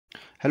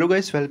Hello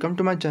guys, welcome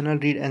to my channel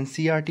read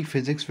NCERT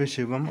physics with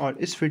Shivam. और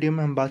इस video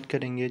में हम बात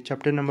करेंगे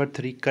चैप्टर नंबर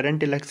 3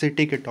 करंट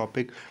इलेक्ट्रिसिटी के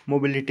टॉपिक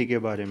मोबिलिटी के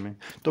बारे में।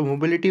 तो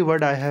मोबिलिटी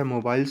वर्ड आया है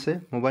मोबाइल से,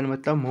 मोबाइल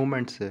मतलब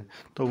मूवमेंट से।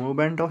 तो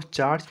मूवमेंट ऑफ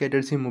चार्ज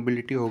कैरियर से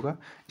मोबिलिटी होगा।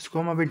 इसको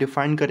हम अभी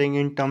डिफाइन करेंगे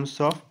in terms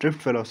of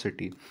drift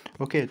velocity.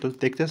 Okay, तो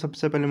देखते हैं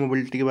सबसे पहले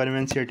मोबिलिटी के बारे में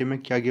एनसीईआरटी में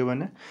क्या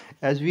गिवन है।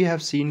 As we have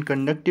seen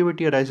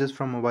conductivity arises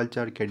from mobile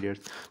charge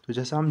carriers. तो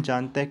जैसा हम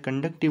जानते हैं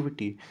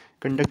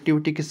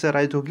कंडक्टिविटी किससे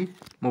राइज होगी?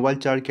 मोबाइल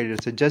चार्ज कैरियर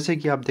से। जैसे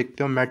कि आप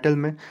देखते हो मेटल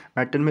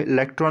में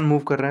इलेक्ट्रॉन मूव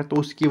कर रहे हैं, तो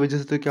उसकी वजह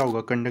से तो क्या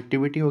होगा?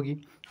 कंडक्टिविटी होगी।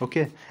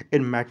 Okay,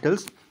 in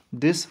metals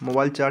this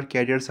mobile charge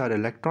carriers are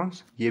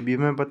electrons. ये भी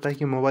हमें पता है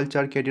कि मोबाइल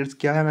चार्ज कैरियर्स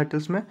क्या है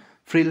मेटल्स में?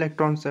 फ्री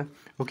इलेक्ट्रॉन्स है।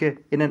 Okay,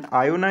 in an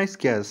ionise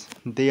gas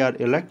they are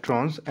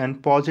electrons and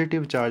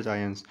positive charge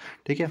ions.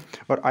 ठीक है,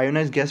 और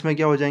आयोनाइज गैस में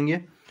क्या हो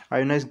जाएंगे?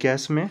 आयोनाइज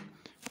गैस में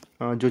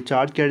जो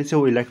चार्ज कैरियर्स है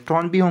वो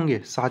इलेक्ट्रॉन भी होंगे,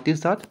 साथ ही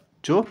साथ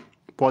जो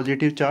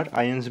पॉजिटिव चार्ज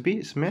आयंस भी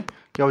इसमें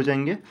क्या हो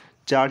जाएंगे?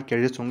 चार्ज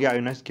कैरियर्स होंगे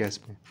आयोनाइज गैस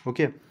में।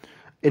 Okay,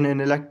 in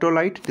an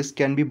electrolyte this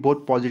can be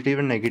both positive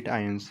and negative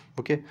ions.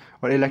 Okay,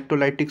 और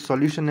इलेक्ट्रोलाइटिक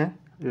सॉल्यूशन है,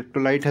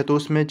 इलेक्ट्रोलाइट है तो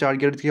उसमें चार्ज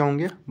कैरियर्स क्या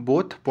होंगे?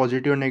 बोथ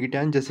पॉजिटिव और नेगेटिव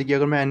आयन। जैसे कि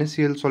अगर मैं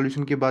NaCl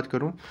सॉल्यूशन की बात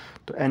करूँ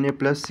तो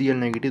Na+Cl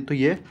नेगेटिव, तो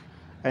ये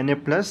Na+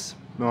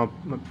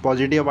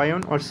 पॉजिटिव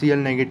आयन और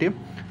Cl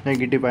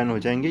नेगेटिव आयन हो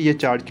जाएंगे, ये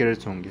चार्ज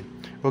कैरियर्स होंगे।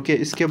 ओके,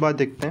 इसके बाद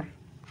देखते हैं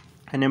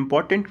an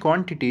important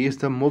quantity is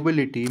the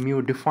mobility mu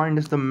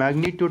defined as the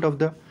magnitude of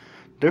the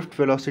drift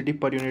velocity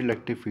per unit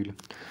electric field।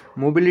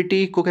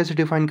 mobility को कैसे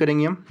डिफाइन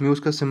करेंगे हम? mu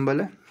उसका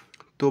सिंबल है,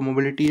 तो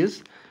mobility is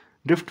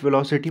drift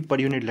velocity per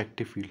unit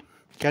electric field।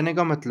 कहने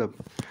का मतलब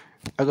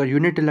अगर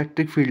यूनिट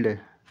इलेक्ट्रिक फील्ड है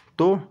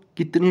तो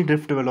कितनी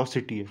ड्रिफ्ट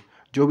वेलोसिटी है,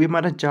 जो भी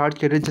हमारा चार्ज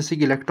कैरियर, जैसे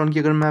कि इलेक्ट्रॉन की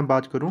अगर मैं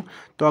बात करूं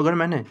तो अगर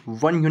मैंने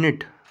one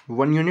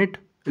unit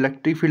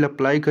electric field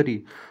apply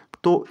करी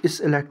तो इस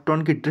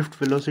इलेक्ट्रॉन की ड्रिफ्ट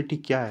वेलोसिटी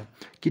क्या है,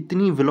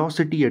 कितनी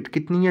वेलोसिटी है,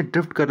 कितनी ये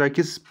ड्रिफ्ट कर रहा है,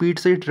 किस स्पीड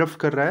से ये ड्रिफ्ट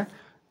कर रहा है,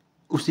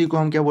 उसी को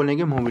हम क्या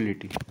बोलेंगे?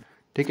 मोबिलिटी।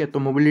 ठीक है, तो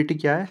मोबिलिटी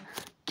क्या है?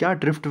 क्या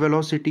ड्रिफ्ट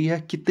वेलोसिटी है,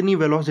 कितनी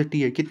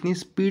वेलोसिटी है, कितनी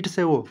स्पीड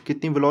से वो,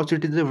 कितनी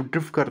वेलोसिटी से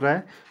ड्रिफ्ट कर रहा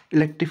है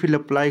इलेक्ट्रिक फील्ड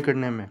अप्लाई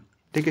करने में।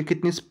 ठीक है,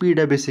 कितनी स्पीड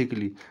है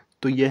बेसिकली,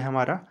 तो ये है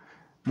हमारा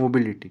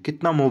मोबिलिटी।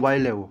 कितना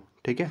मोबाइल है वो।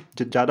 ठीक है,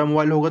 जब ज़्यादा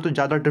मोबाइल होगा तो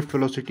ज़्यादा ड्रिफ्ट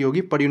वेलोसिटी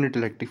होगी पर यूनिट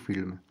इलेक्ट्रिक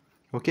फील्ड में।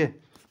 ओके,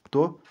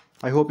 तो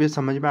आई होप ये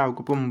समझ में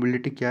आपको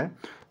मोबिलिटी क्या है।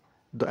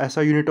 तो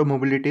ऐसा unit of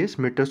mobility is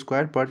metre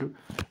square पर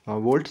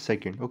वोल्ट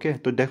सेकेंड। ओके,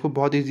 तो देखो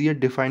बहुत ईजी है,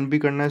 डिफाइन भी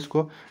करना है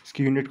इसको,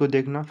 इसकी यूनिट को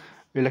देखना।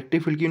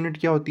 इलेक्ट्रिक फील्ड की यूनिट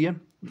क्या होती है?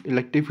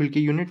 इलेक्ट्रिक फील्ड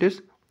की यूनिट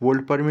इज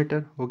वोल्ट पर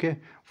मीटर। ओके,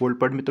 वोल्ट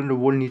पर मीटर,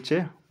 वोल्ट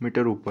नीचे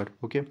मीटर ऊपर।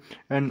 ओके,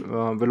 एंड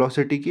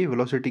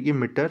वेलोसिटी की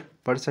मीटर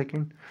पर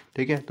सेकेंड।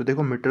 ठीक है, तो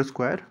देखो मीटर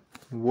स्क्वायर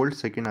वोल्ट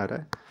सेकेंड आ रहा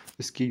है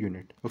इसकी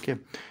unit. Okay,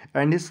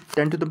 and is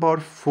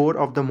 10⁴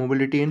 of the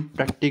mobility in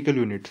practical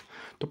units.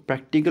 तो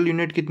प्रैक्टिकल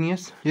यूनिट कितनी है?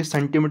 ये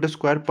सेंटीमीटर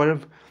स्क्वायर पर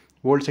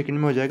वोल्ट सेकंड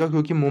में हो जाएगा,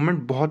 क्योंकि मूवमेंट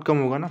बहुत कम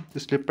होगा ना,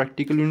 इसलिए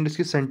प्रैक्टिकल यूनिट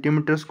इसकी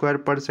सेंटीमीटर स्क्वायर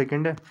पर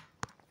सेकंड है।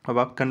 अब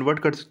आप कन्वर्ट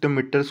कर सकते हो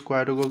मीटर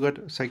स्क्वायर को,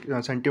 अगर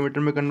सेंटीमीटर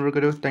में कन्वर्ट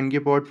करें तो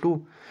 10⁻²।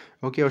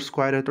 ओके, और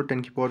स्क्वायर है तो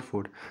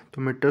 10⁴।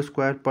 तो मीटर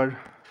स्क्वायर पर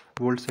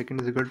volt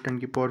second is equal to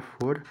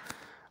 10⁴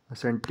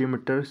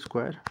 centimetre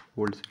square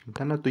volt second,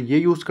 है ना। तो ये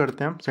यूज़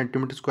करते हैं हम,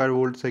 centimetre square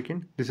volt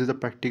second, this is the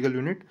practical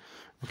unit.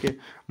 Okay,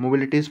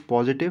 mobility is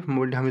positive,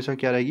 mobility हमेशा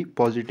क्या रहेगी?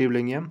 पॉजिटिव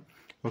लेंगे हम।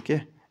 ओके,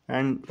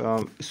 एंड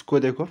इसको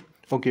देखो।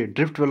 Okay,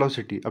 drift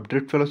velocity. अब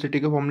ड्रिफ्ट वेलोसिटी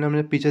का फॉर्मूला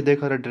हमने पीछे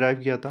देखा था, ड्राइव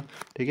किया था।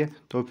 ठीक है,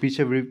 तो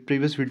पीछे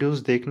प्रीवियस वीडियोस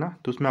देखना,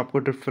 तो उसमें आपको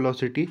ड्रिफ्ट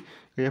वेलोसिटी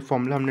का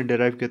फॉर्मूला हमने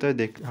डिराइव किया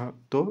था,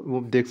 तो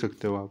वो देख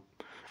सकते हो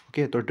आप।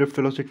 ओके, तो drift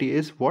velocity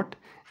is what?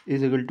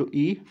 Is equal to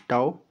E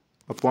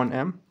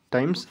τ/m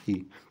times E।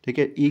 ठीक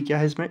है, E क्या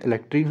है इसमें?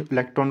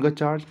 इलेक्ट्रॉन का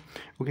charge.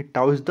 Okay,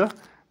 tau is the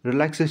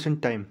relaxation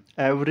time,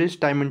 average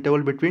time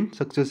interval between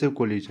successive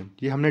collision.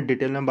 ये हमने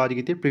डिटेल में बात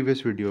की थी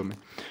प्रीवियस वीडियो में।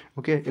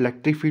 Okay,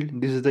 electric field,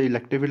 this is the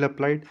electric field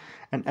applied,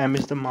 and m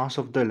is the mass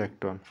of the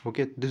electron.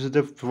 Okay, this is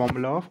the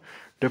formula of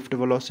drift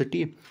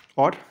velocity.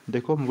 और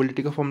देखो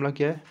mobility का फॉर्मूला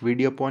क्या है?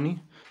 V/E।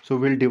 So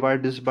will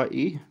divide this by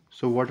E,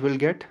 so what will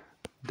get?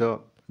 The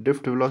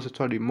drift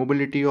velocity,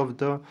 mobility of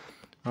the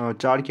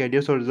charge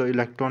carriers और the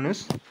electron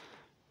is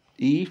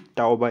E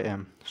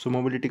τ/m। So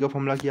mobility का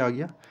formula क्या आ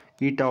गया?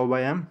 E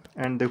τ/m।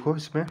 And देखो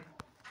इसमें,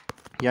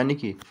 यानी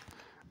कि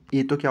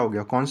E तो क्या हो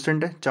गया?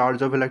 कांस्टेंट है,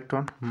 charge of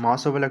electron,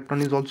 mass of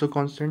electron is also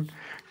constant.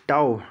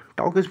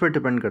 Tau किस पर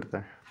डिपेंड करता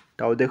है?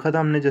 टाउ देखा था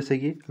हमने, जैसे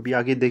कि अभी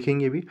आगे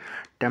देखेंगे भी,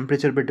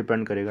 टेम्परेचर पे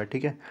डिपेंड करेगा।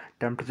 ठीक है,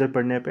 टेम्परेचर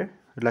बढ़ने पे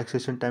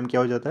रिलैक्सेशन टाइम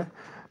क्या हो जाता है?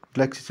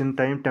 रिलैक्सेशन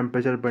टाइम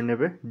टेम्परेचर बढ़ने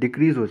पे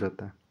डिक्रीज हो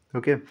जाता है।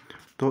 ओके,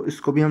 तो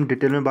इसको भी हम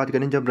डिटेल में बात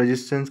करेंगे जब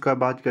रेजिस्टेंस का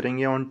बात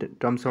करेंगे ऑन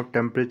टर्म्स ऑफ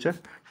टेम्परेचर।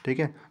 ठीक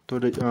है, तो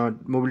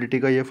मोबिलिटी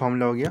का ये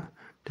फॉर्मूला हो गया।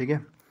 ठीक है,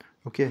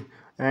 ओके,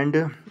 एंड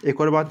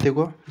एक और बात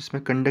देखो,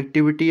 इसमें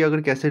कंडक्टिविटी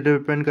अगर कैसे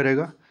डिपेंड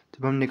करेगा,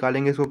 जब हम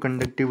निकालेंगे इसको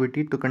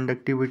कंडक्टिविटी, तो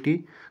कंडक्टिविटी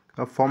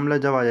का फॉर्मूला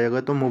जब आ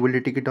जाएगा तो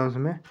मोबिलिटी के टर्म्स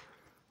में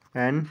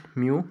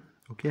N/μ,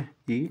 ओके,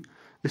 E,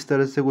 इस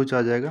तरह से कुछ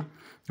आ जाएगा।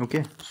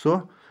 ओके, सो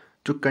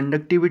जो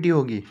कंडक्टिविटी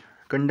होगी,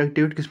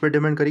 कंडक्टिविटी किस पर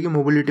डिपेंड करेगी?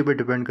 मोबिलिटी पर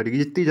डिपेंड करेगी।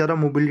 जितनी ज़्यादा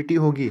मोबिलिटी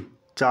होगी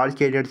चार्ज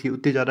कैरियर्स की,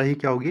 उतनी ज़्यादा ही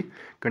क्या होगी?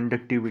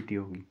 कंडक्टिविटी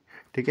होगी।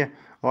 ठीक है,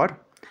 और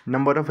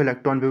नंबर ऑफ़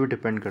इलेक्ट्रॉन पे भी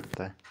डिपेंड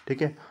करता है।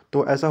 ठीक है,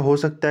 तो ऐसा हो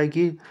सकता है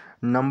कि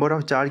नंबर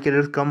ऑफ़ चार्ज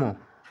कैरियर्स कम हो,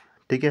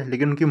 ठीक है,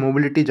 लेकिन उनकी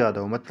मोबिलिटी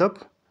ज़्यादा हो, मतलब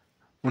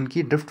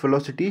उनकी ड्रिफ्ट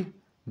वेलोसिटी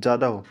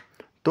ज़्यादा हो,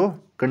 तो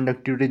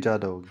कंडक्टिविटी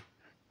ज़्यादा होगी।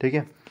 ठीक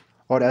है,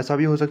 और ऐसा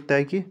भी हो सकता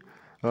है कि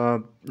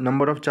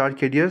नंबर ऑफ़ चार्ज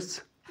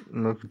कैरियर्स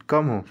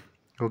कम हो,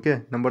 okay,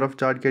 number of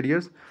charge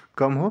carriers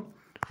कम हो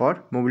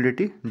और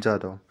मोबिलिटी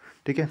ज़्यादा हो।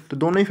 ठीक है, तो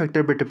दोनों ही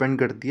फैक्टर पे डिपेंड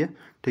करती है।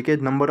 ठीक है,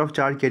 नंबर ऑफ़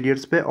चार्ज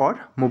कैरियर्स पे और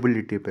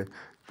मोबिलिटी पे।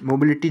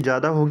 मोबिलिटी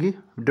ज़्यादा होगी,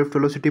 drift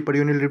velocity per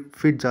unit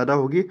feet ज़्यादा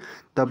होगी,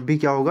 तब भी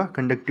क्या होगा?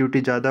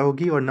 कंडक्टिविटी ज़्यादा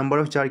होगी, और नंबर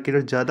ऑफ़ चार्ज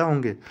कैरियर्स ज़्यादा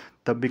होंगे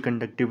तब भी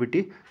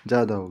कंडक्टिविटी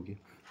ज़्यादा होगी।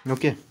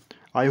 ओके,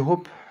 आई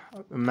होप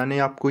मैंने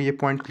आपको ये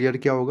पॉइंट क्लियर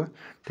किया होगा।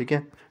 ठीक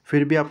है,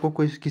 फिर भी आपको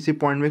कोई किसी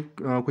पॉइंट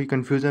में कोई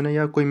कन्फ्यूज़न है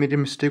या कोई मेरी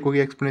मिस्टेक होगी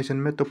एक्सप्लेनेशन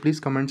में, तो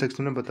प्लीज़ कमेंट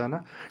सेक्शन में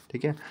बताना।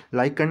 ठीक है,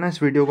 लाइक करना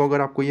इस वीडियो को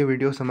अगर आपको ये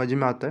वीडियो समझ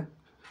में आता है,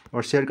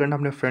 और शेयर करना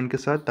अपने फ्रेंड के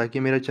साथ, ताकि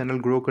मेरा चैनल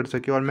ग्रो कर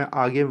सके और मैं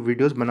आगे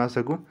वीडियोस बना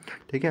सकूं।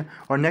 ठीक है,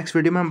 और नेक्स्ट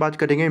वीडियो में हम बात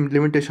करेंगे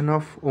इम्प्लीमेंटेशन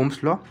ऑफ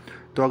ओम्स लॉ।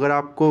 तो अगर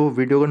आपको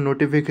वीडियो का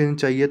नोटिफिकेशन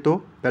चाहिए तो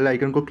बेल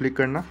आइकन को क्लिक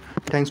करना।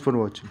 Thanks for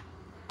watching.